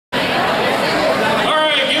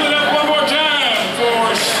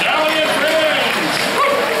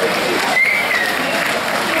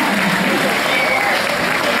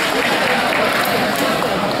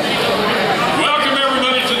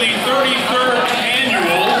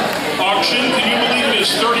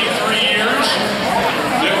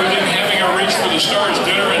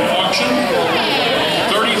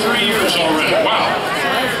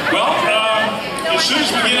as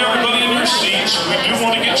we get everybody in their seats, we do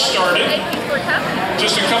want to get started.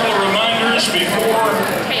 Just a couple of reminders before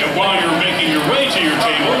and while you're making your way to your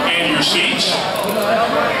table and your seats.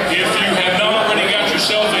 If you have not already got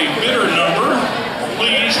yourself a bidder number,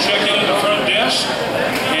 please check in at the front desk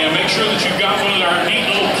and make sure that you've got one of our neat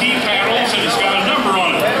little key paddles and it's got a number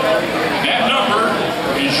on it. That number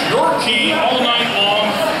is your key all night long,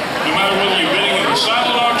 no matter whether you're bidding in the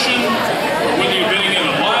silent auction, or whether you're bidding in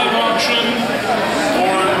a live auction,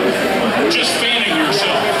 or just fanning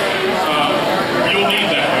yourself. You'll need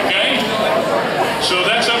that, okay? So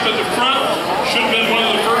that's up at the front. Should have been one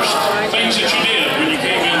of the first things that you did when you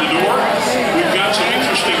came in the door. We've got some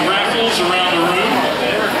interesting raffles around the room.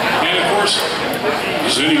 And of course,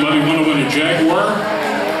 does anybody want to win a Jaguar?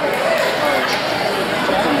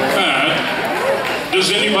 Does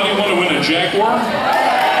anybody want to win a Jaguar?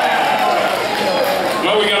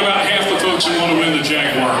 Well, we got about half the folks who want to win the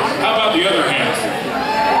Jaguar. How about the other half?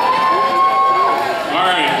 All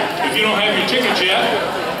right, if you don't have your tickets yet,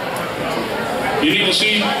 you need to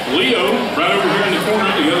see Leo right over here in the corner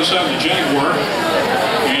at the other side of the Jaguar,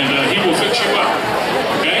 and he will fix you up,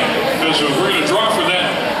 okay? Because we're going to draw for that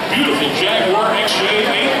beautiful Jaguar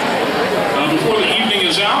XJ8 before the evening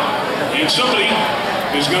is out, and somebody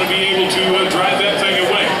is going to be able to drive that thing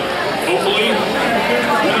away. Hopefully,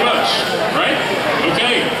 one of us, right?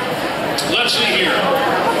 Okay, let's see here.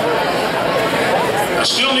 I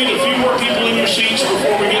still need a few more people in your seats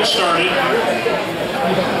before we get started,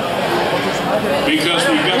 because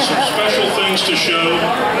we've got some special things to show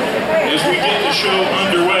as we get the show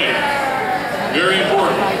underway. Very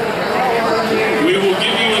important. We will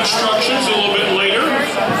give you instructions a little bit later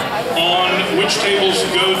on which tables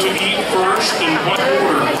go to eat first and what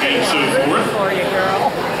order and so forth.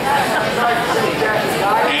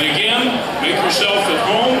 And again, make yourself at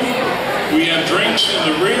home. We have drinks in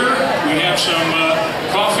the rear. We have some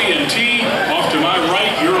coffee and tea off to my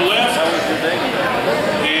right, your left.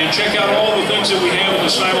 And check out all the things that we have in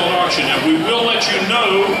the silent auction. And we will let you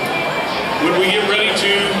know when we get ready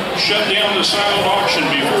to shut down the silent auction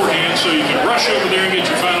beforehand so you can rush over there and get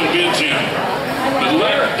your final bids in. But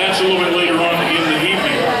that's a little bit later on in the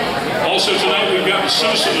evening. Also tonight we've got the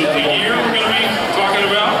Citizen of the Year we're going to be talking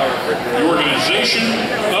about, the Organization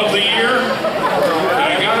of the Year. And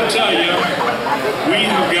I got to tell you, we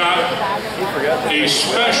have got a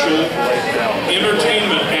special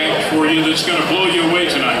entertainment act for you that's going to blow you away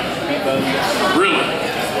tonight. Really.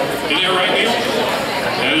 Isn't that right, Neil?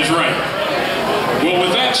 That is right. Well,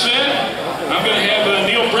 with that said, I'm going to have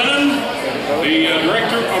Neil Brennan, the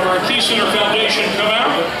director of our Key Center Foundation, come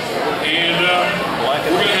out, and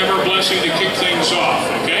we're going to have our blessing to kick things off,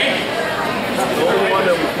 okay?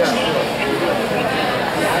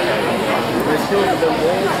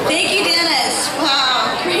 Thank you, Dennis.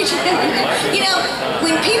 Wow, great job. You know,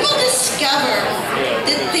 when people discover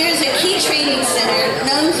that there's a Key Training Center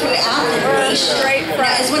known throughout the nation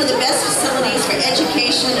as one of the best facilities for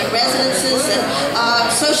education and residences and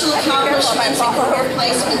social accomplishments and career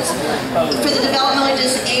placements for the developmentally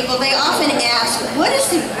disabled, they often ask, what is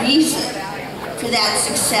the reason for that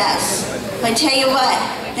success? I tell you what,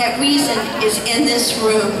 that reason is in this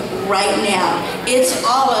room right now. It's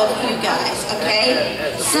all of you guys, okay?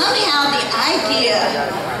 Somehow the idea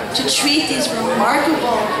to treat these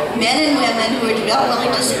remarkable men and women who are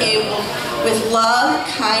developmentally disabled with love,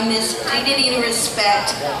 kindness, dignity, and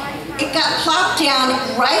respect, it got plopped down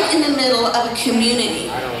right in the middle of a community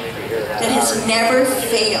that has never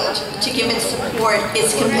failed to give its support,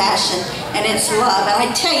 its compassion, and its love. And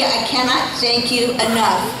I tell you, I cannot thank you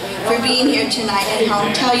enough for being here tonight, and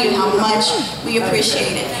I'll tell you how much we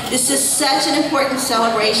appreciate it. This is such an important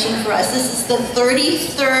celebration for us. This is the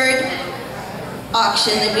 33rd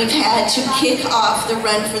auction that we've had to kick off the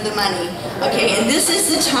Run for the Money. Okay, and this is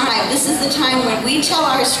the time when we tell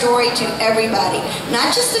our story to everybody.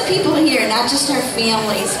 Not just the people here, not just our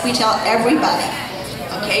families, we tell everybody.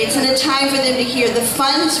 Okay, it's in a time for them to hear. The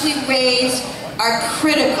funds we raise are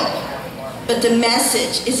critical, but the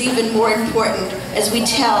message is even more important as we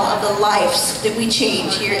tell of the lives that we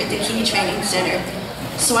change here at the Key Training Center.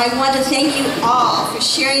 So I want to thank you all for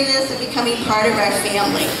sharing this and becoming part of our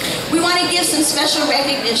family. We want to give some special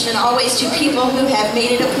recognition always to people who have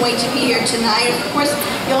made it a point to be here tonight. Of course,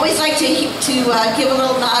 we always like to give a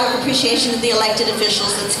little nod of appreciation to the elected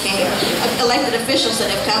officials that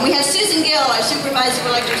have come. We have Susan Gill, our supervisor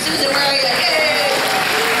elector. Susan, where are you? Yay!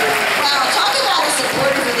 Wow, talk about a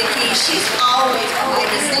supporter for the Key. She's always behind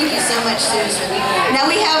us. Thank you so much, Susan. Now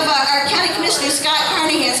we have our County Commissioner, Scott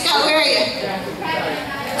Carnahan. Scott, where are you?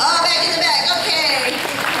 Oh, back in the back, okay.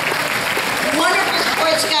 Wonderful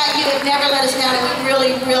support, Scott. You have never let us down, and we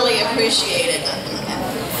really, really appreciate it.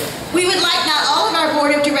 We would like, not all of our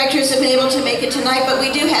board of directors have been able to make it tonight, but we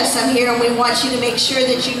do have some here, and we want you to make sure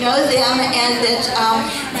that you know them and that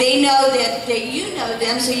they know that you know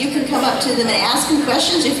them, so you can come up to them and ask them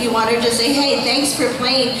questions if you want, or just say, hey, thanks for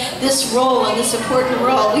playing this role and this important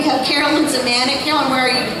role. We have Carolyn Zamanek. Carolyn, where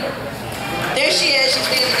are you? There she is. She's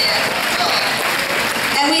standing there.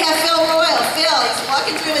 Oh. And we have Phil Royal. Phil, he's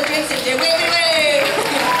walking through the drinks and there. Wait.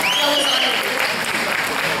 Phil is on it.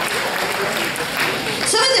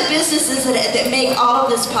 Some of the businesses that make all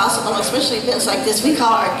of this possible, especially events like this, we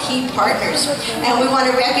call our key partners. And we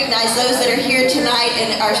want to recognize those that are here tonight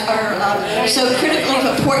and are so critically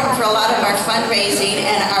important for a lot of our fundraising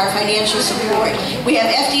and our financial support. We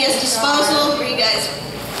have FDS Disposal. Where are you guys?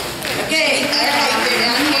 Okay, all right, they're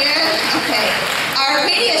down here. Okay. Our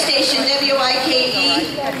radio station,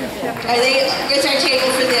 WYKE, where's our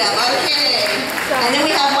table for them? Okay. And then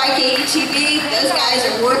we have YKE TV. Those guys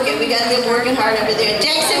are working. We got them working hard over there.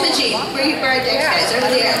 Dex Imaging. Where are Dex guys?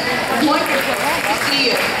 Over there. Wonderful. Good to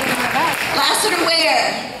see you. Lassiter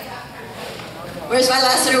Ware. Where's my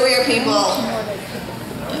Lassiter Ware people?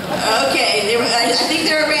 Okay, I think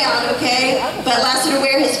they're around, okay? But Lassiter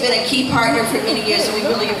Ware has been a key partner for many years, and we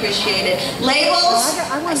really appreciate it. Labels,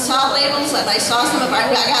 I saw labels, and I saw some of our,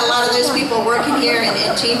 I got a lot of those people working here and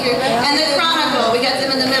team here. And the Chronicle, we got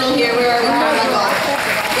them in the middle here. Where are we, Chronicle?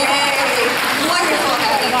 Yay! Wonderful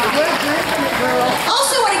having you.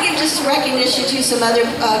 Also want to give just recognition to some other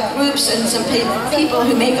groups and some people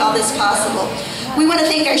who make all this possible. We want to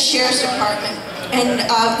thank our Sheriff's Department, and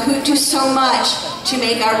who do so much to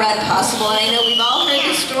make our run possible. And I know we've all heard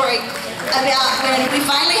the story about when we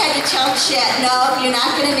finally had to tell Chet, no, you're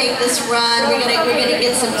not going to make this run. We're going to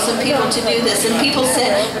get some people to do this. And people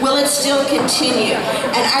said, will it still continue?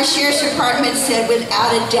 And our Sheriff's Department said,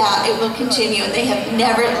 without a doubt, it will continue. And they have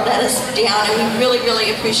never let us down. And we really,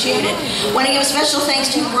 really appreciate it. I want to give a special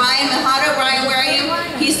thanks to Brian Mahado. Brian, where are you?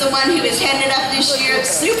 He's the one who is heading it up this year.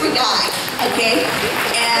 Super guy, okay?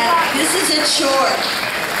 And this is a chore.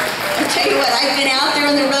 I tell you what, I've been out there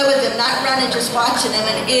on the road with them, not running, just watching them,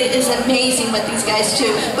 and it is amazing what these guys do.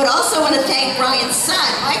 But also want to thank Brian's son,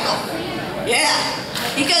 Michael. Yeah,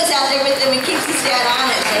 he goes out there with them and keeps his dad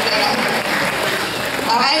honest.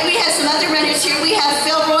 All right, we have some other runners here. We have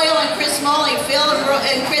Phil Royal and Chris Moley. Phil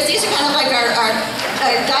and Chris, these are kind of like our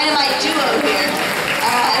dynamite duo here.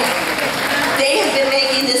 They have been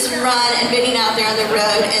making this run and getting out there on the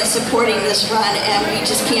road and supporting this run, and we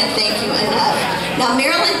just can't thank you enough. Now,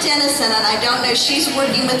 Marilyn Dennison, and I don't know, she's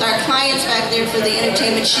working with our clients back there for the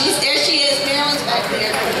entertainment. There she is, Marilyn's back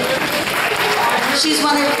there. She's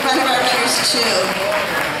one of our runners too.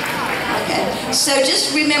 Okay, so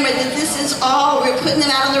just remember that this is all, we're putting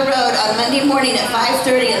them out on the road on Monday morning at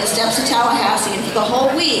 5:30 in the steps of Tallahassee, and for the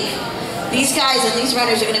whole week, these guys and these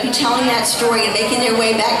runners are going to be telling that story and making their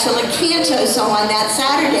way back to Lecanto. So on that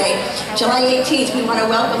Saturday, July 18th, we want to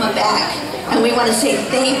welcome them back. And we want to say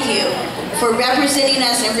thank you for representing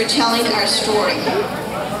us and for telling our story.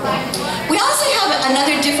 We also have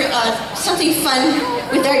another different, something fun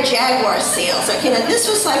with our Jaguar sales. Okay, now this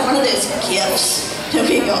was like one of those gifts. So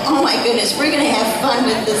we go, oh my goodness, we're going to have fun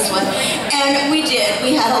with this one. And we did.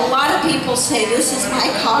 We had a lot of people say, this is my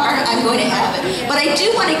car, I'm going to have it. But I do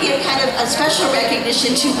want to give kind of a special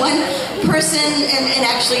recognition to one person, and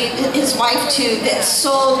actually his wife too, that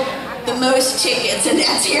sold the most tickets, and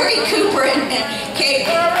that's Harry Cooper and Kate.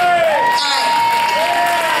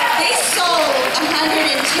 They sold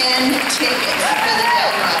 110 tickets for the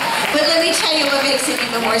Jaguar. But let me tell you what makes it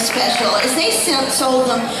even more special is they sold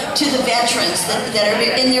them to the veterans that are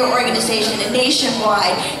in their organization and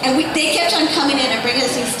nationwide. And they kept on coming in and bringing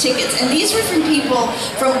us these tickets. And these were from people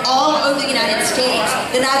from all over the United States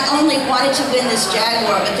that not only wanted to win this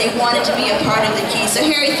Jaguar, but they wanted to be a part of the key. So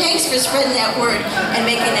Harry, thanks for spreading that word and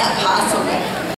making that possible.